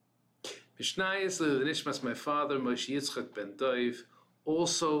Hishnayis Nishmas my father Moshe Yitzchak ben Dov,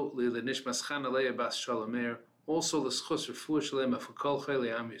 also Nishmas Chanaleah bas Shalomer, also l'schus refuah shalem afukol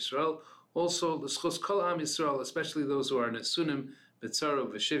chayli Am Yisrael, also l'schus kol Am Yisrael, especially those who are nesunim betzara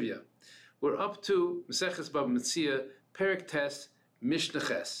v'shivya. We're up to Maseches Baba Metziah, Perek Test, Mishna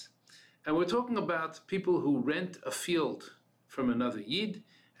Ches. And we're talking about people who rent a field from another Yid,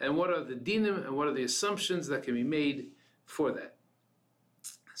 and what are the dinim and what are the assumptions that can be made for that.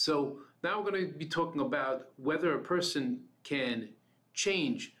 So now we're going to be talking about whether a person can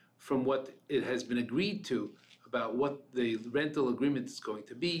change from what it has been agreed to about what the rental agreement is going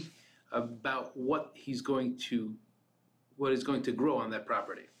to be, about what is going to grow on that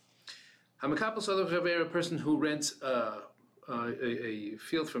property. A person who rents a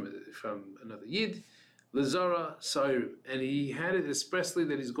field from another Yid, Lazara Sair, and he had it expressly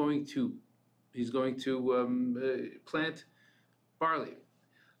that he's going to plant barley.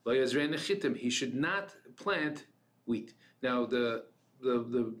 He should not plant wheat. Now the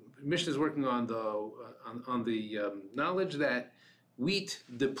Mishna is working on the knowledge that wheat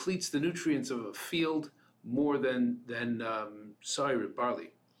depletes the nutrients of a field more than sair,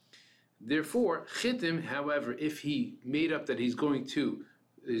 barley. Therefore, chitim, however, if he made up that he's going to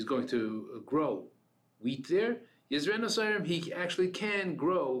grow wheat there, Yizrenu Sarim, he actually can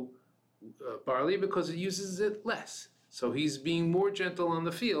grow barley because it uses it less. So he's being more gentle on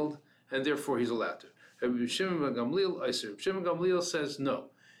the field, and therefore he's allowed to. Rabbi Shimon ben Gamliel says no.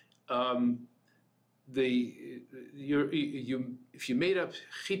 If you made up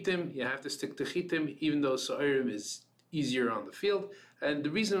chitim, you have to stick to chitim, even though sa'irim is easier on the field. And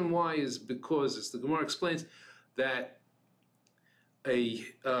the reason why is because, as the Gemara explains, that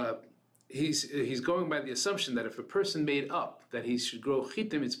he's going by the assumption that if a person made up that he should grow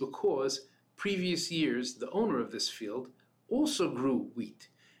chitim, it's because previous years the owner of this field also grew wheat.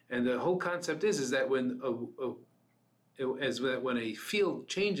 And the whole concept is that when a field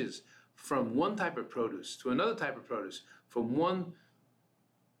changes from one type of produce to another type of produce, from one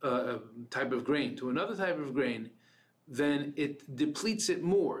type of grain to another type of grain, then it depletes it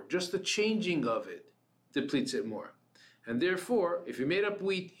more. Just the changing of it depletes it more. And therefore, if he made up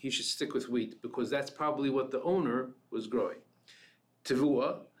wheat, he should stick with wheat, because that's probably what the owner was growing.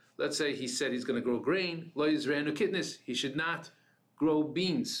 Tevua, let's say he said he's going to grow grain, lo yizre'enu kitnis, he should not grow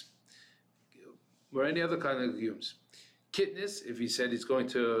beans or any other kind of legumes. Kitnis, if he said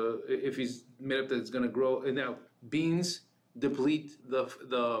if he's made up that it's going to grow, and now beans deplete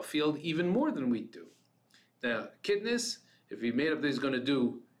the field even more than wheat do. Now, kitnis, if he made up that he's going to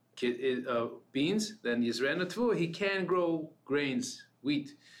do beans, then Yisrael Tvu, he can grow grains,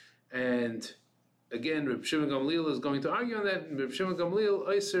 wheat. And again, Reb Shimon Gamliel is going to argue on that. Reb Shimon Gamliel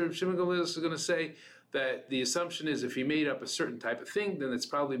is going to say that the assumption is if he made up a certain type of thing, then it's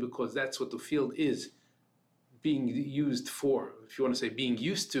probably because that's what the field is being used for, if you want to say being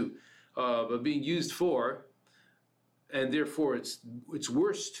used to, but being used for, and therefore it's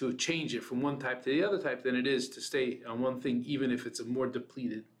worse to change it from one type to the other type than it is to stay on one thing, even if it's a more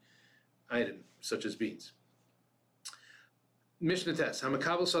depleted item, such as beans. Mishna test. A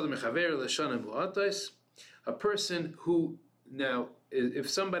person who, now, if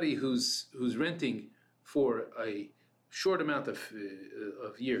somebody who's renting for a short amount of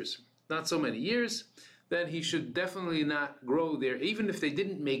years, not so many years, then he should definitely not grow there, even if they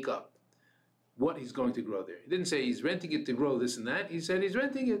didn't make up what he's going to grow there. He didn't say he's renting it to grow this and that. He said he's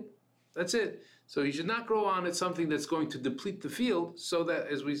renting it. That's it. So he should not grow on it something that's going to deplete the field, so that,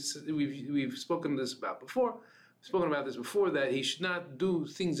 as we've spoken about this before, that he should not do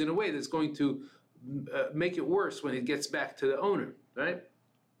things in a way that's going to make it worse when it gets back to the owner, right?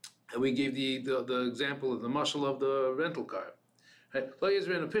 And we gave the example of the mashal of the rental car. Right?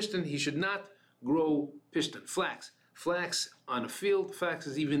 He should not grow pishtan, flax. Flax on a field, flax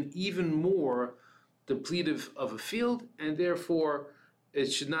is even more depletive of a field, and therefore it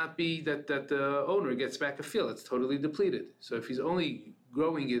should not be that the owner gets back a field. It's totally depleted. So if he's only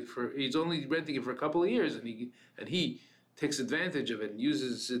he's only renting it for a couple of years, and he takes advantage of it and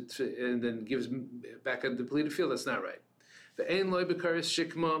uses it and then gives back a depleted field, that's not right. The ein loy bekaris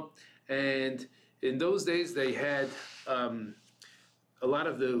shikma, and in those days they had a lot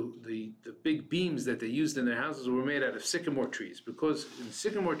of the big beams that they used in their houses were made out of sycamore trees, because in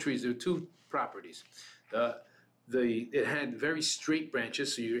sycamore trees there are two properties. It had very straight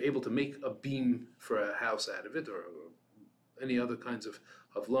branches, so you're able to make a beam for a house out of it, or any other kinds of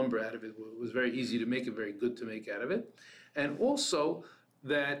lumber out of it. It was very easy to make it, very good to make out of it. And also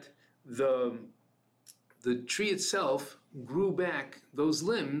that the tree itself grew back those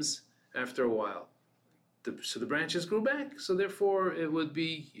limbs after a while. so the branches grew back. So therefore, it would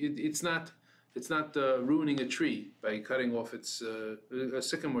be it's not ruining a tree by cutting off its a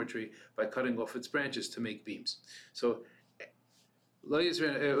sycamore tree by cutting off its branches to make beams. So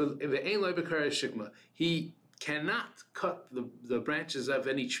he cannot cut the branches of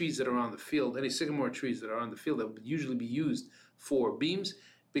any trees that are on the field, any sycamore trees that are on the field that would usually be used for beams,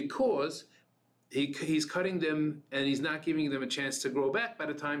 because he's cutting them and he's not giving them a chance to grow back by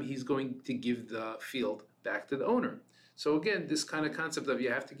the time he's going to give the field back to the owner. So again, this kind of concept of you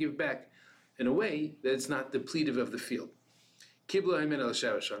have to give back in a way that it's not depletive of the field.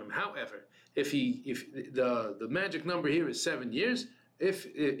 However, if the magic number here is 7 years, if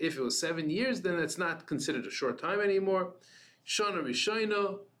it was 7 years, then it's not considered a short time anymore. Shana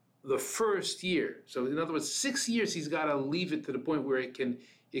Rishayna, the first year. So in other words, 6 years he's got to leave it to the point where it can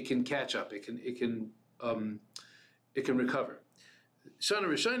catch up. It can recover. Shana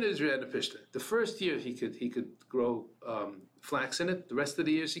Rishayna is Riyad Pishta. The first year he could grow flax in it. The rest of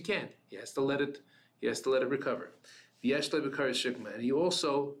the years he can't. He has to let it recover. And he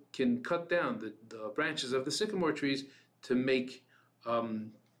also can cut down the branches of the sycamore trees to make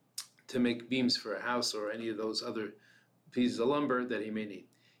beams for a house or any of those other pieces of lumber that he may need.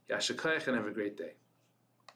 Yashakayach, and have a great day.